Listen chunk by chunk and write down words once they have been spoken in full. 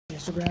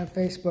Instagram,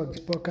 Facebook. This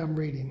book I'm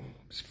reading.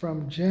 It's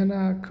from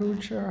Jenna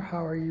Kutcher.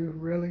 How are you,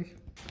 really?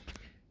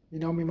 You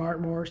know me, Mark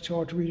Morris,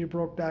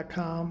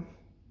 ToReaderBroke.com.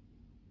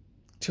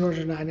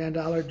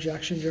 $299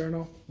 Objection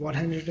Journal.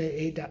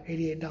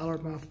 $188 a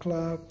month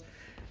club.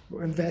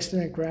 We're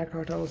investing in Grand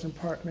Cartels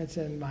apartments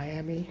in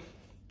Miami,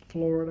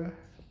 Florida.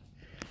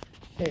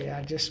 Hey,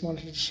 I just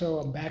wanted to show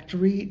I'm back to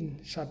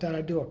reading, so I thought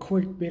I'd do a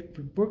quick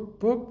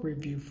book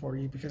review for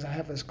you because I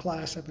have this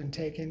class I've been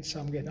taking, so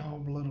I'm getting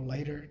home a little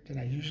later than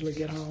I usually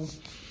get home.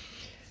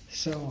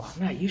 So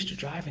I'm not used to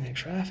driving in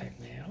traffic,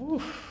 man.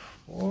 Oof,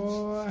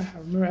 boy, I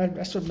remember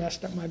that's what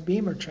messed up my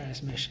Beamer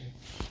transmission.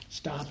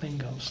 Stop and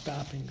go,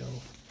 stop and go.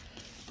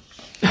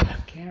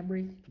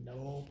 Camry,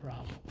 no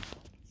problem.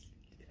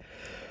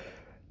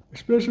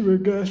 Especially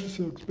when gas is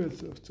so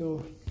expensive.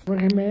 So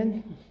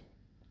recommend.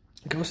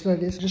 Go study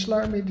this. Just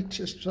learn me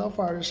to so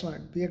far. Just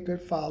learn be a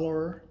good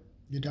follower.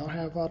 You don't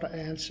have all the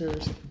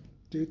answers.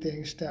 Do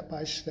things step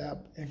by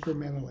step,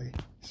 incrementally.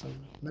 So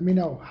let me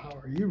know, how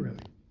are you really?